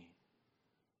weighty.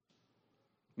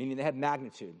 Meaning they have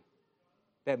magnitude,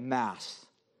 they have mass.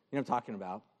 You know what I'm talking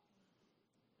about?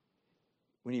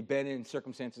 When you've been in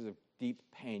circumstances of deep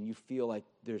pain, you feel like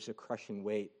there's a crushing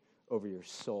weight over your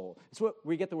soul. It's what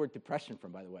we get the word depression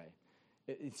from, by the way.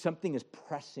 Something is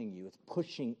pressing you. It's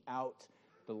pushing out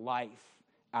the life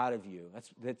out of you.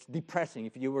 That's depressing.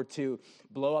 If you were to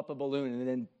blow up a balloon and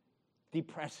then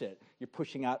depress it, you're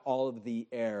pushing out all of the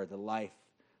air, the life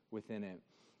within it.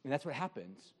 And that's what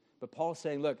happens. But Paul's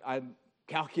saying, look, I'm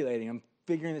calculating, I'm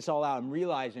figuring this all out, I'm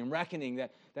realizing, I'm reckoning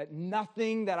that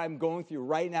nothing that I'm going through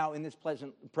right now in this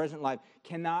present life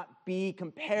cannot be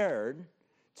compared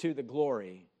to the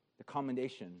glory, the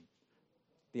commendation,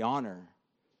 the honor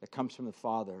that comes from the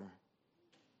Father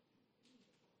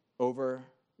over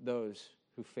those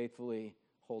who faithfully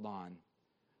hold on.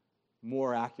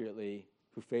 More accurately,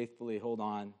 who faithfully hold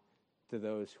on to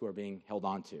those who are being held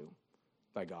on to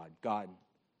by God. God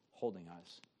holding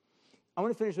us. I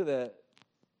want to finish with a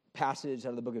passage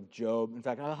out of the book of Job. In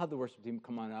fact, I'll have the worship team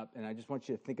come on up, and I just want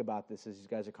you to think about this as these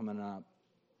guys are coming up.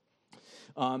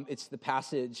 It's the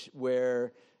passage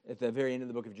where, at the very end of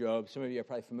the book of Job, some of you are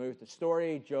probably familiar with the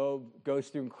story. Job goes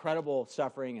through incredible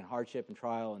suffering and hardship and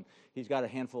trial, and he's got a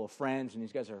handful of friends, and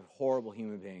these guys are horrible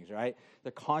human beings, right?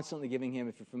 They're constantly giving him,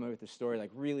 if you're familiar with the story,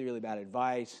 like really, really bad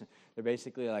advice. They're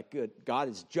basically like, good, God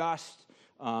is just.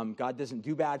 God doesn't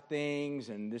do bad things,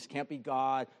 and this can't be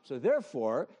God. So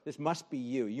therefore, this must be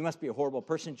you. You must be a horrible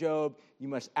person, Job. You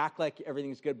must act like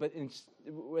everything's good. But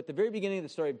at the very beginning of the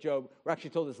story of Job, we're actually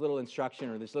told this little instruction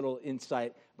or this little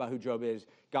insight about who Job is.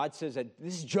 God says that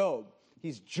this is Job.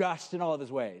 He's just in all of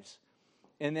his ways.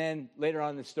 And then later on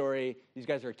in the story, these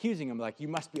guys are accusing him, like, you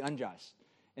must be unjust.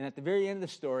 And at the very end of the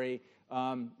story,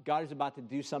 God is about to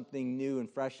do something new and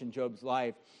fresh in Job's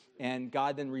life. And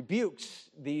God then rebukes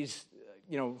these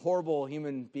horrible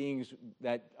human beings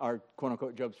that are, quote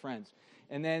unquote, Job's friends.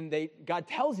 And then God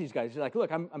tells these guys, he's like,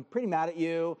 look, I'm pretty mad at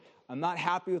you. I'm not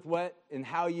happy with what and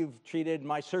how you've treated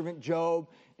my servant Job.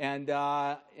 And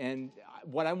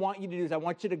what I want you to do is I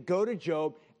want you to go to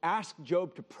Job, ask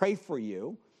Job to pray for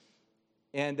you,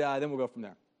 and then we'll go from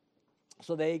there.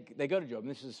 So they go to Job, and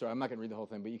this is a story. I'm not going to read the whole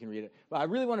thing, but you can read it. But I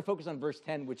really want to focus on verse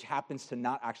 10, which happens to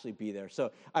not actually be there.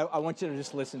 So I want you to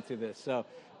just listen to this. So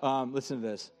listen to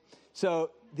this.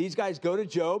 So these guys go to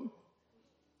Job.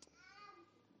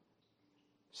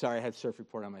 Sorry, I had Surf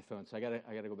Report on my phone, so I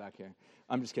gotta go back here.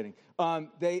 I'm just kidding.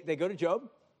 They go to Job,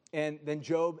 and then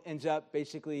Job ends up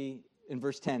basically in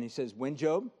verse 10. He says, when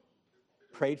Job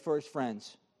prayed for his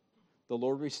friends, the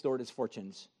Lord restored his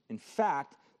fortunes. In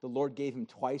fact, the Lord gave him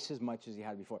twice as much as he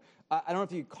had before. I don't know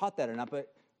if you caught that or not,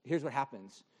 but here's what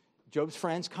happens. Job's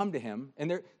friends come to him,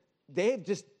 and they've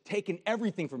just taken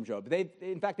everything from Job.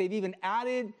 In fact, they've even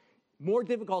added more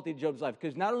difficulty to Job's life,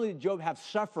 because not only did Job have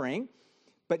suffering,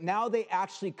 but now they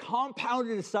actually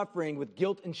compounded his suffering with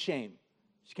guilt and shame.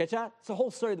 Did you catch that? It's the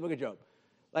whole story of the book of Job.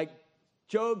 Like,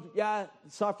 Job, yeah,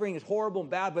 suffering is horrible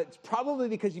and bad, but it's probably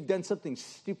because you've done something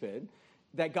stupid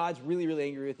that God's really, really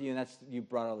angry with you, and you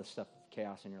brought all this stuff,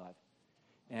 chaos in your life.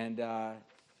 And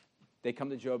they come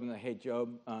to Job and they're like, hey,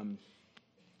 Job,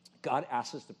 God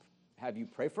asked us to have you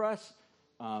pray for us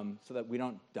so that we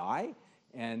don't die.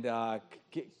 And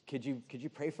could you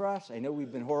pray for us? I know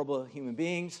we've been horrible human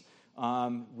beings.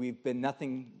 We've been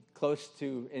nothing close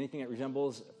to anything that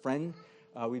resembles a friend.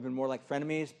 We've been more like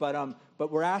frenemies.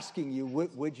 But we're asking you,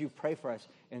 would you pray for us?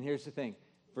 And here's the thing,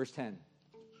 verse 10.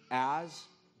 As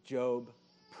Job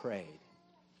prayed,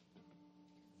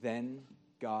 then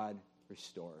God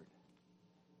restored.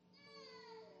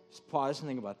 Just pause and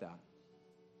think about that.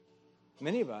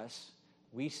 Many of us,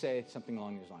 we say something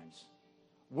along these lines.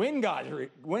 When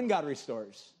God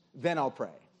restores, then I'll pray.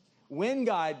 When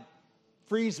God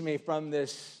frees me from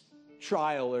this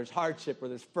trial or this hardship or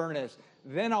this furnace,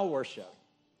 then I'll worship.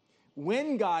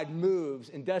 When God moves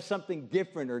and does something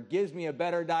different or gives me a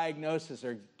better diagnosis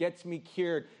or gets me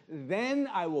cured, then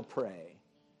I will pray.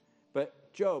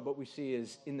 But Job, what we see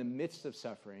is in the midst of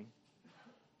suffering,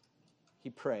 he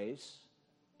prays,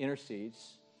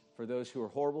 intercedes for those who are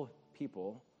horrible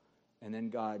people, and then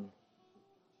God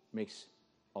makes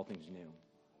all things new.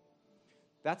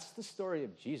 That's the story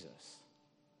of Jesus.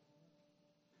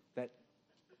 That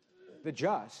the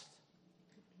just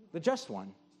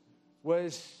one,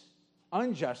 was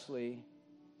unjustly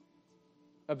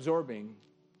absorbing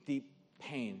deep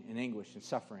pain and anguish and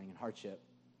suffering and hardship.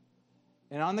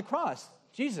 And on the cross,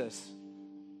 Jesus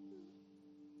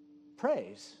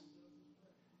prays.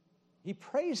 He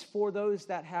prays for those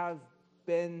that have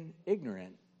been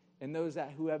ignorant and those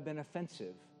who have been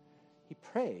offensive. He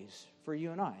prays for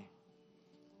you and I.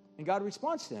 And God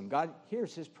responds to him. God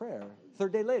hears his prayer.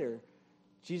 Third day later,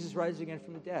 Jesus rises again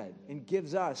from the dead and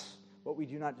gives us what we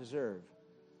do not deserve.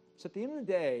 So at the end of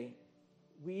the day,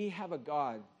 we have a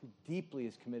God who deeply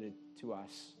is committed to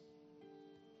us.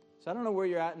 So I don't know where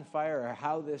you're at in the fire or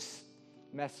how this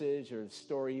message or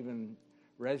story even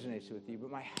resonates with you,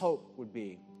 but my hope would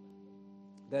be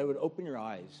that it would open your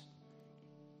eyes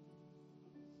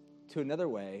to another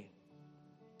way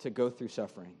to go through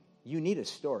suffering. You need a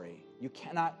story. You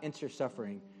cannot enter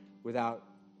suffering without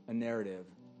a narrative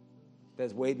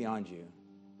that's way beyond you.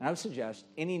 And I would suggest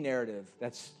any narrative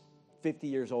that's 50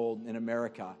 years old in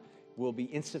America will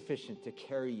be insufficient to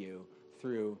carry you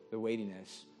through the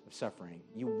weightiness of suffering.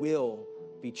 You will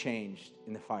be changed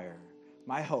in the fire.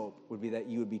 My hope would be that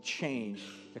you would be changed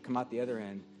to come out the other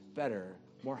end better,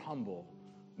 more humble,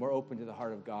 more open to the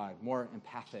heart of God, more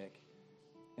empathic.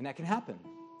 And that can happen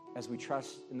as we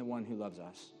trust in the one who loves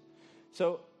us.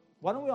 So why don't we all